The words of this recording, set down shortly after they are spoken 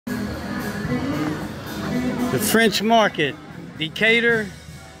The French Market, Decatur,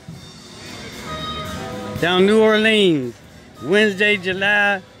 down New Orleans, Wednesday,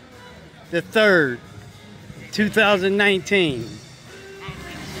 July the 3rd, 2019.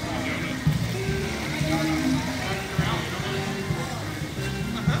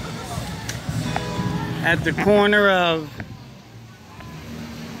 At the corner of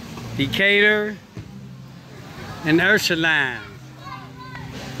Decatur and Ursuline.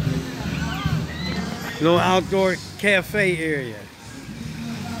 Little outdoor cafe area.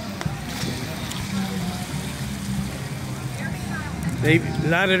 A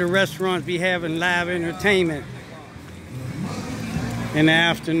lot of the restaurants be having live entertainment in the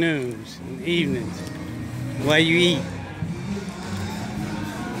afternoons and evenings while you eat.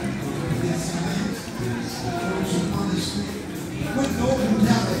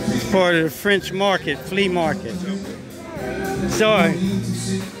 It's part of the French Market, flea market. Sorry.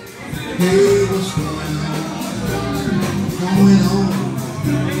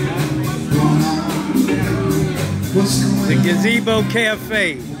 The Gazebo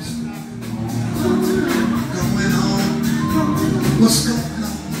Cafe. What's going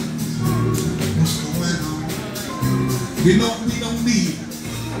on? You know, we don't need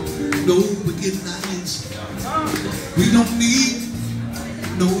no wicked lines. We don't need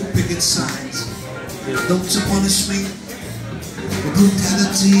no picket signs. Don't you punish me with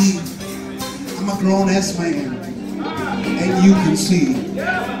brutality. I'm a grown-ass man, and you can see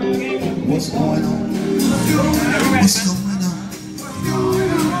what's going on. What's going on?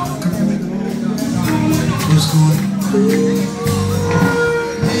 What's going on?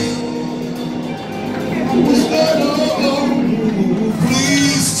 What's going on?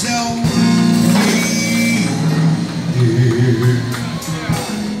 Please tell me.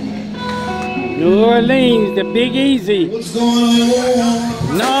 New Orleans, the Big Easy. What's going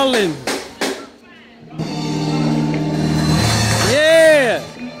on? Nolan. Yeah.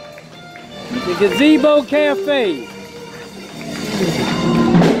 The Gazebo Cafe.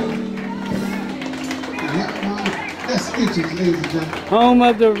 That's itching, ladies and gentlemen. Home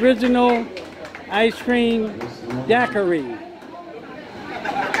of the original ice cream daiquiri.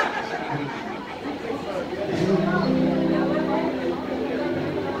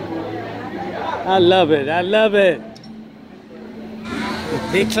 I love it. I love it.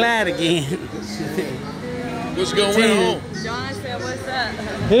 Big Clyde again. What's going on? John said, what's up?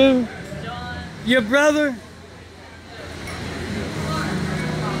 Who? John. Your brother?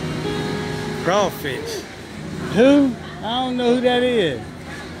 Crawfish. Who? I don't know who that is.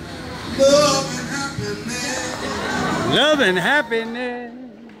 Love and happiness.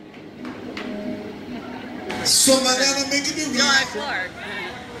 Somebody that'll make it do John right. Clark.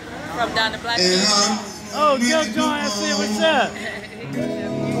 From down the Black Oh, Joe John, I said, what's up?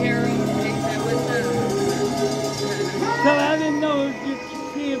 Tell him I didn't know you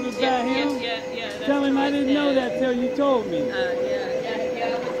kids was about him. Yeah. Tell him I didn't know that till you told me. I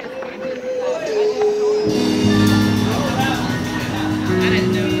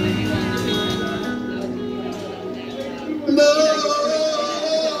didn't know that he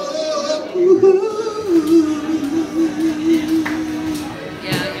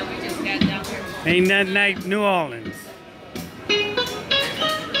Yeah, we just got down here. Ain't nothing like New Orleans.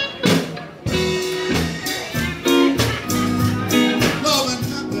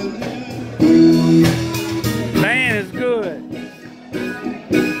 Man is good.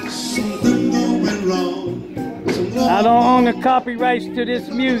 I don't own the copyrights to this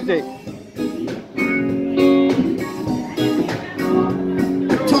music.